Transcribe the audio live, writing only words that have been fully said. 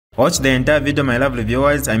Watch the entire video, my lovely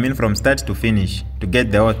viewers, I mean from start to finish, to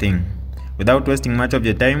get the whole thing. Without wasting much of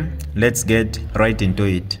your time, let's get right into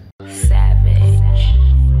it.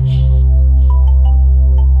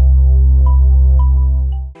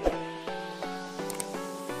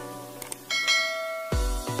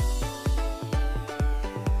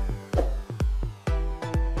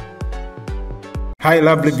 Hi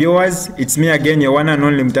lovely viewers, it's me again, your one and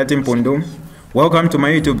only Mutati Mpundu. Welcome to my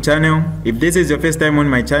YouTube channel. If this is your first time on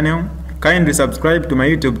my channel, kindly subscribe to my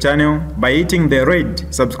YouTube channel by hitting the red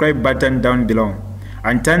subscribe button down below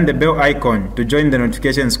and turn the bell icon to join the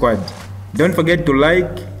notification squad. Don't forget to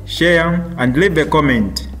like, share and leave a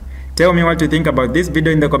comment. Tell me what you think about this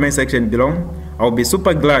video in the comment section below. I'll be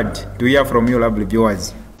super glad to hear from you lovely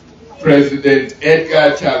viewers. President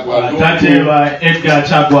Edgar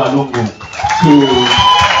Lungu to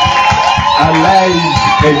alive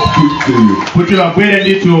and speak to you. Kuti wabwere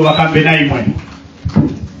nditu wakambe na imwe.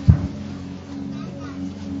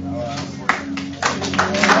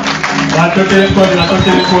 Watote rekodi.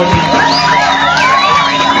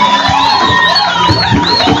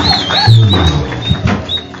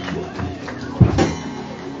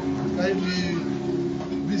 Kindly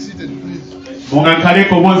be seated, please.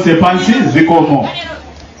 Mungakareko bonse pansi zikomo.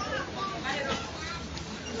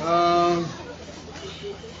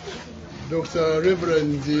 Dr.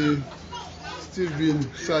 Reverend Stephen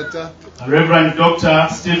Sata. Reverend Dr.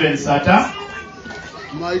 Stephen Sata.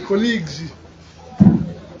 My colleagues,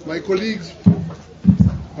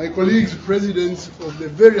 presidents of the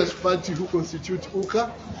various parties who constitute UKA.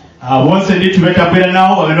 Bonse nditu wetapwera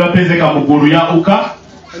nao wapezeka muguru ya UKA.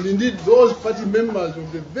 And indeed those party members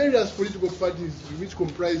of the various political parties which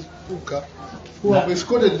comprise UKA who have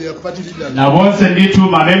escorted their party leaders. Na bonse nditu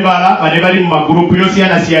mamembala banebali mu magrupu yosi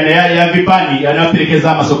yanasiyana ya vipani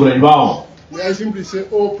yanapelekeza amasogoleni wao. May I simply say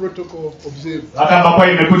all protocol observed. Akamba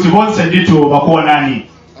kwa imekuti bonse nditu bakuwa nani.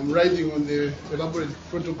 I'm writing on the elaborate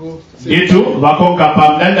protocol. Nditu bakonga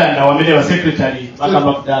pamdanda na wamele wa secretary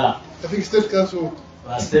bakamba kudala. I think State Council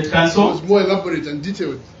was more elaborate and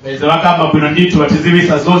detailed. And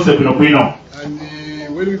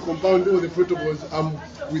when we compound all the protocols, I'm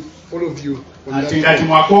with all of you. My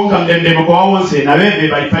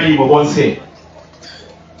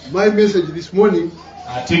message this morning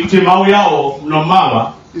is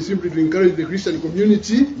simply to encourage the Christian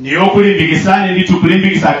community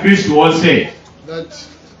that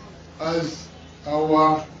as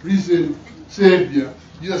our risen Savior,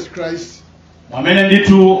 Jesus Christ, let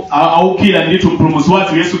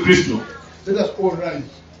us all rise.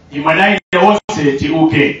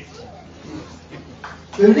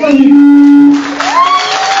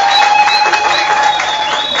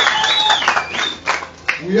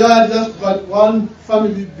 We are just but one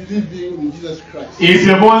family believing in Jesus Christ.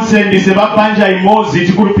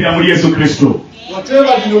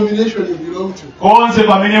 Whatever denomination you belong to,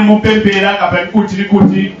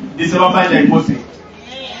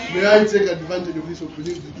 may I take advantage of this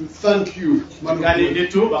opportunity to thank you, man of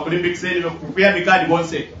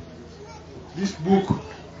God. This book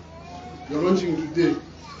you're launching today,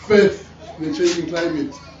 Faith in a Changing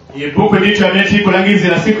Climate,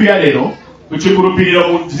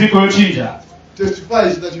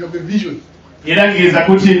 testifies that you have a vision. It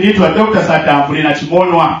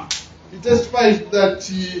testifies that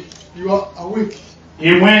you are awake.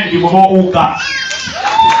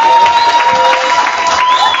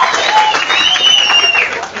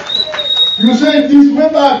 You said this way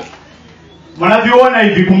back.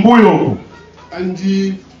 And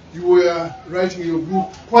you were writing your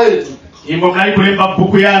book quietly. When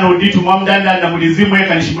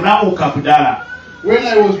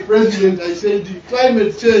I was president, I said the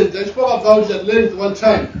climate change. I spoke about it at length one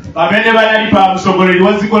time.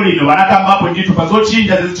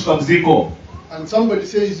 And somebody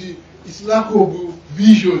says it's lack of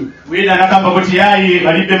vision. Today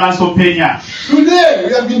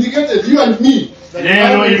we have vindicated, you and me, that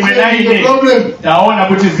the problem.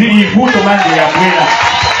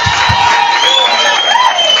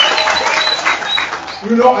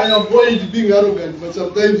 You know, I avoid being arrogant, but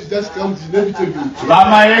sometimes it just comes inevitably.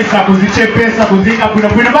 My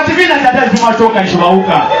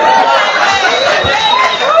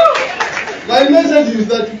message is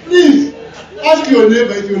that please ask your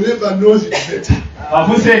neighbor if your neighbor knows it better.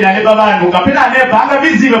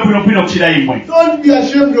 Don't be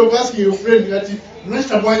ashamed of asking your friend that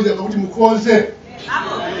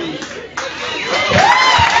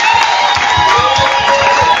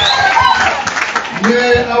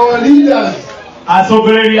may our leaders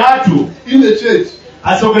in the church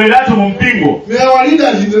asogoleratu mu mpingo may our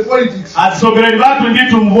leaders in the politics asogoleri batu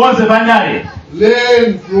nditu mboze bandare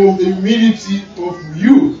learn from the humility of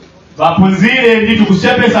you. Bapunzire nditu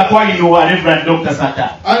kuchepesa kwa inu wa Reverend Dr. Sata.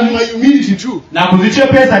 And my humility too. Na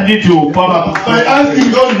kuzichepesa nditu kwa bapunzire. By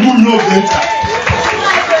asking those who know better.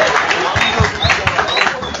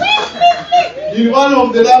 In one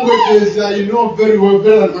of the languages you know very well,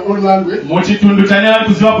 better than my own language. Muchitundu chanyala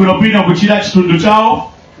kuziwa kulopina kuchira chitundu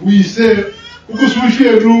chao. We say,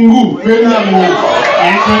 ukusushie rungu, wena mo.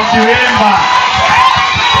 Eto chiwemba.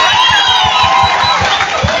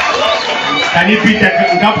 Kanipita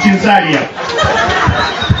ngapuchinsalia.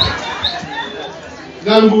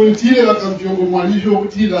 Nangu ntile wakamchongo mwalisho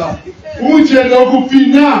kutila. Uchenda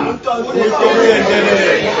kupina.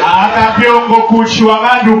 Akapyongo kuchiwa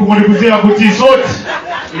gandu kukulikuzira kuti soti.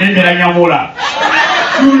 Inendera nyamula.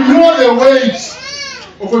 To know the weight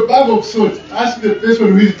of a bag of salt, ask the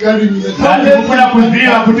person who is carrying it. Kufuna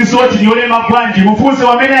kuzira kuti soti niole mapwanji. Mufuse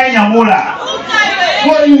wamena nyamula.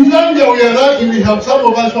 So in Zambia we are lucky we have some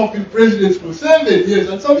of us who have been presidents for 7 years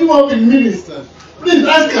and some people have been ministers. Please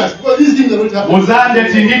ask us because these things are not happening. Muzande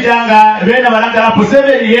tinditanga vena balanga lapo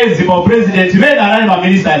 7 years kwa president vena nani ma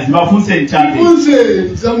ministers bafunse nchambi. Funse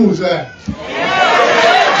zamuza.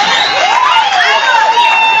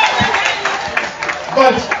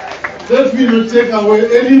 But let me not take away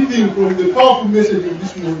anything from the powerful message of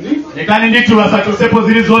this morning. Nekani nditu basatu sepo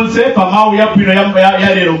zili zonse pamau yapino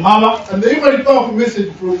ya lero mama. And the equally powerful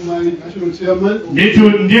message from my national chairman. Nditu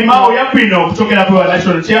ndi mau yapino kutokera kwa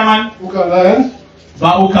national chairman. Uka Alliance.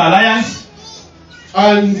 Uka Alliance.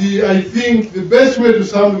 And I think the best way to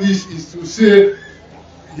sum this is to say,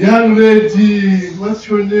 young lady, what's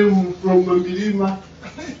your name from Mbilima?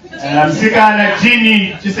 Msika na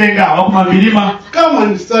jini chisenga wakuma Mbilima. Come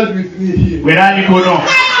and stand with me here. Werani kono.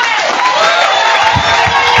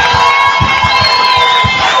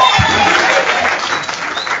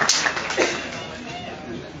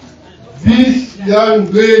 This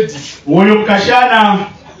young lady Uyu mkashana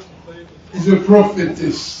is a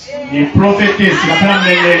prophetess. ni prophetess kapena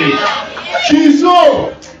mneneri. She saw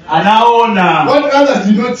Anaona what others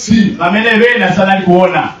did not see. Mamene vena sana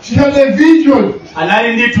kuona. She had a vision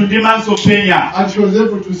Anali nditu ndimanso penya. and she was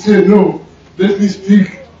able to say, no, let me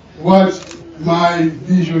speak what my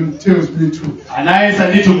vision tells me to. Anaesa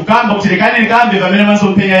nditu mkamba kutirikani nikambe mamene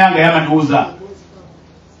manso penya yanga yama nduuza.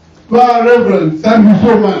 Reverend, thank you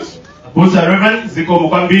so much. Busa Reverend ziko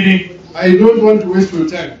mkwambili. I don't want to waste your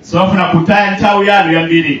time. So wafuna kutaya ntau yanu ya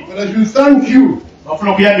mbili. But I should thank you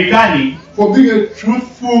Wafuna kuyabikani. for being a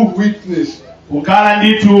truthful witness. Ukala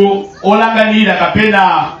nditu olanganira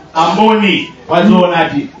kapena amboni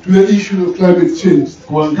wazoonaji. To the issue of climate change.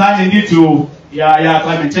 Kuwankani nditu ya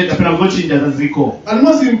climate change kapena uzochinja za ziko. And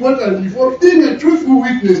most importantly, for being a truthful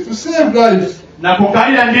witness to save lives. Na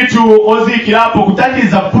kukalira nditu ozi kilapo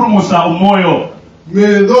kutatiza purumusa umoyo.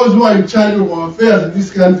 May those who are in charge of our affairs in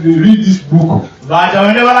this country read this book. Baada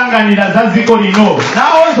wende walanganira za ziko lino. Na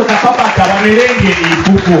onzo kapapata wamerenge ni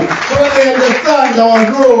buku. So that they understand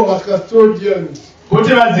our role as custodians.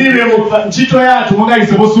 Kote wazire mchito yatu mwanga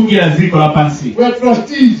isebosungira ziko la pansi. We are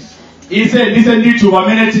trustees. Ise nditu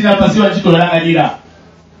wameneti na pasiwa chito walanganira.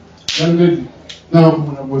 Young lady. Now,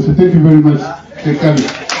 thank you very much.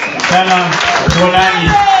 Sana bonani.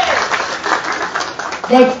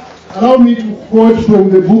 But allow me to quote from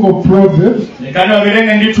the book of Proverbs. Nekani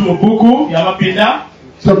wamerenge nditu buku ya mapinda.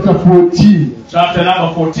 Chapter 14. Chapter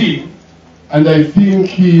number 14. And I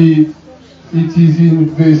think it is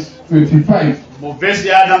in verse 25. Verse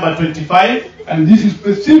ya number 25. And this is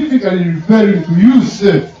specifically referring to you,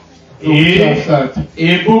 sir.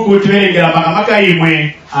 Buku tuwegera makamaka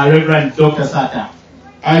imwe Reverend Dr. Sata.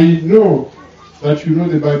 I know that you know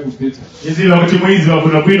the Bible better. Iziwa kuti mwizi wa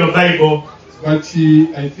kuna kwino Bible. But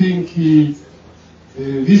I think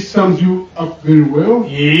this sums you up very well.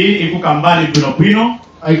 Ikukambali kuna kwino.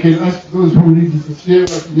 I can ask those who read it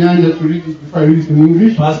to read it before I read it in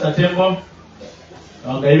English. Pastor Tembo.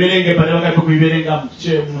 Iberenge pale wakati kuiberenga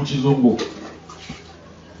mchizungu.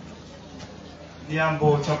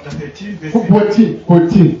 Niambo chapter 13 verse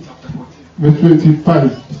 14 verse 25.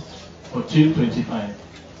 14:25.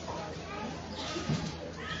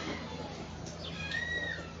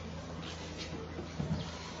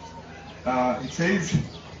 It says,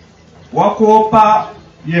 wakuopa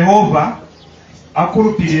Yehova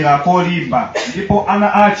akurupirira kolimba ndipo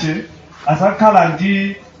ana ache asakala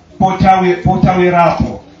ndi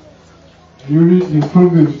potawirapo. You read in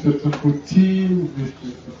Proverbs chapter 14 verse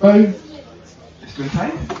 25.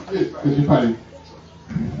 25? Yes, 25.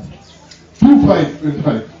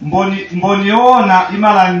 25. Mboniona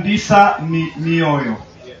imalandisa mioyo.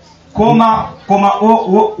 Koma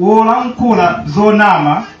wolankula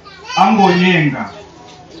zonama angonyenga.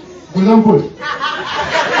 Kuzampoli.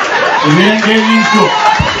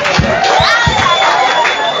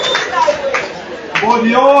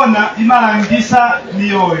 Mboniona imalangisa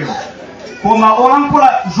mioyo. Koma olankola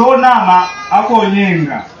zonama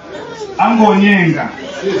akonyenga. Angonyenga.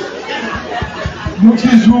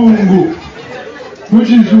 Muchizungu.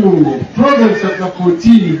 Proverbs chapter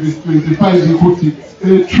 14, verse 25, he quotes it.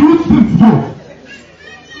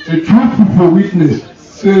 A truthful witness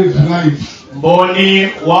saves lives. Mboni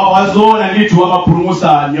wazona nditu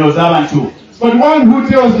wamapurumusa nyoyo z'abantu. But one who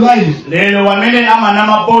tells lies Lelo wamene ama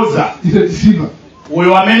namaboza. is a deceiver.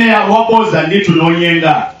 Uyo wamene waboza nditu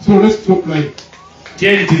nonyenga. So let's stop lying.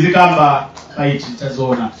 Tieni tizikamba kaichi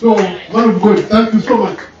chazona. So, man of God, thank you so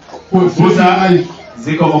much for saving life.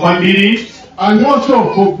 Ziko mkwambiri. And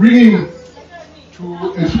also for bringing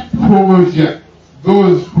to exposure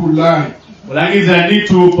those who lie. Ulangiza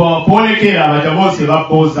nditu polekera abajabose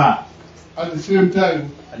baboza. At the same time,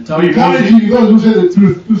 encouraging those who say the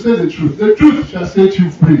truth to say the truth. The truth shall set you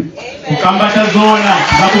free. Ukamba chazona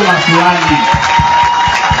zako masuani.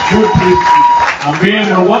 God bless you. I'm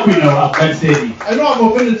really what we know I've said. I know I've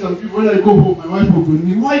offended some people. When I go home, my wife will go to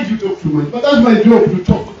me, why do you talk too much? But that's my job to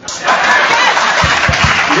talk.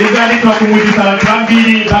 Lizali kwa kumujisa la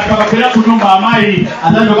trambili baka bakela kunumba amai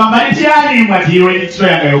azando kamba nitiani mwatiwe nitso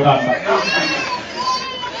yanga yokamba.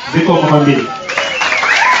 Ziko mkwambili.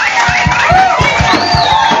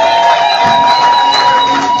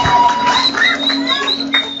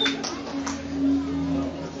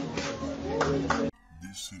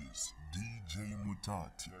 This is DJ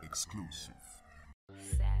Mutati exclusive.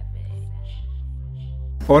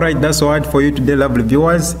 Alright, that's all for you today, lovely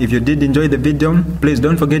viewers. If you did enjoy the video, please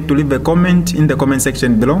don't forget to leave a comment in the comment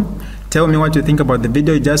section below. Tell me what you think about the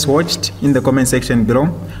video you just watched in the comment section below.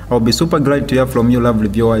 I'll be super glad to hear from you, lovely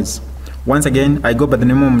viewers. Once again, I go by the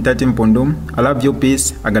name of Mutati Mpundu. I love you,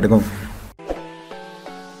 peace, I gotta go.